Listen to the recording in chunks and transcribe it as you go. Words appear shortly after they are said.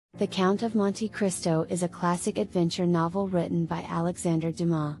The Count of Monte Cristo is a classic adventure novel written by Alexandre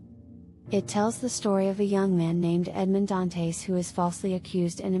Dumas. It tells the story of a young man named Edmond Dantes who is falsely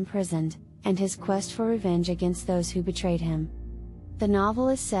accused and imprisoned, and his quest for revenge against those who betrayed him. The novel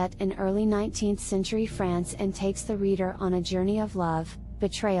is set in early 19th century France and takes the reader on a journey of love,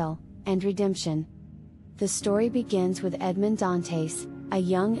 betrayal, and redemption. The story begins with Edmond Dantes, a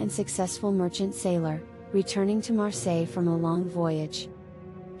young and successful merchant sailor, returning to Marseille from a long voyage.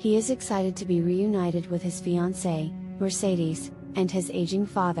 He is excited to be reunited with his fiancée, Mercedes, and his aging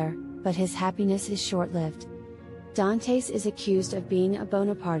father, but his happiness is short-lived. Dantes is accused of being a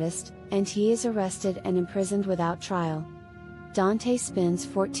Bonapartist, and he is arrested and imprisoned without trial. Dantes spends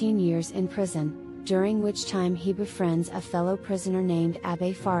 14 years in prison, during which time he befriends a fellow prisoner named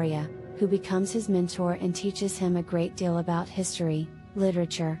Abbé Faria, who becomes his mentor and teaches him a great deal about history,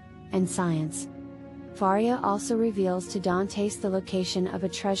 literature, and science. Faria also reveals to Dantes the location of a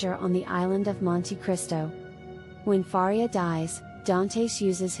treasure on the island of Monte Cristo. When Faria dies, Dantes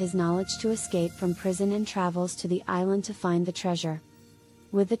uses his knowledge to escape from prison and travels to the island to find the treasure.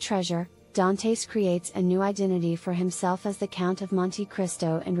 With the treasure, Dantes creates a new identity for himself as the Count of Monte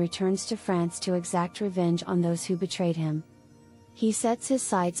Cristo and returns to France to exact revenge on those who betrayed him. He sets his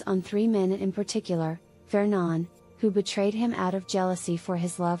sights on three men in particular: Vernon, who betrayed him out of jealousy for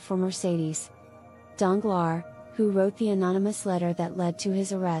his love for Mercedes; Danglars, who wrote the anonymous letter that led to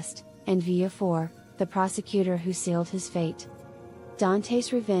his arrest; and Villefort, the prosecutor who sealed his fate.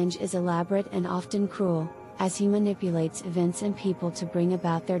 Dantes' revenge is elaborate and often cruel, as he manipulates events and people to bring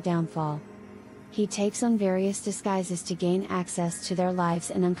about their downfall. He takes on various disguises to gain access to their lives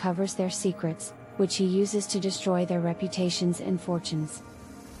and uncovers their secrets, which he uses to destroy their reputations and fortunes.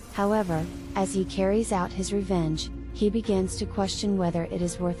 However, as he carries out his revenge, he begins to question whether it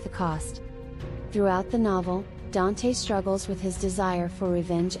is worth the cost. Throughout the novel, Dantes struggles with his desire for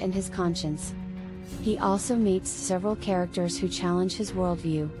revenge and his conscience. He also meets several characters who challenge his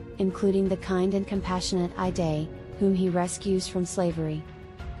worldview, including the kind and compassionate Haydée, whom he rescues from slavery,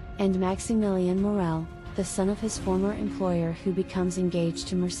 and Maximilien Morel, the son of his former employer who becomes engaged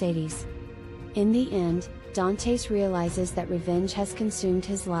to Mercedes. In the end, Dantes realizes that revenge has consumed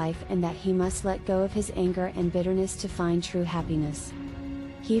his life and that he must let go of his anger and bitterness to find true happiness.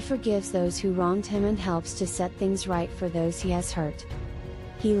 He forgives those who wronged him and helps to set things right for those he has hurt.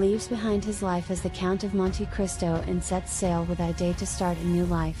 He leaves behind his life as the Count of Monte Cristo and sets sail with Haydée to start a new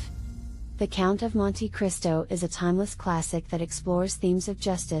life. The Count of Monte Cristo is a timeless classic that explores themes of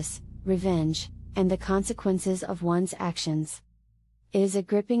justice, revenge, and the consequences of one's actions. It is a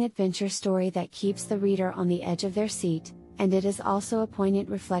gripping adventure story that keeps the reader on the edge of their seat, and it is also a poignant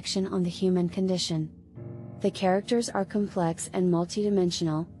reflection on the human condition. The characters are complex and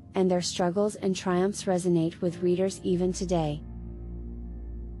multidimensional, and their struggles and triumphs resonate with readers even today.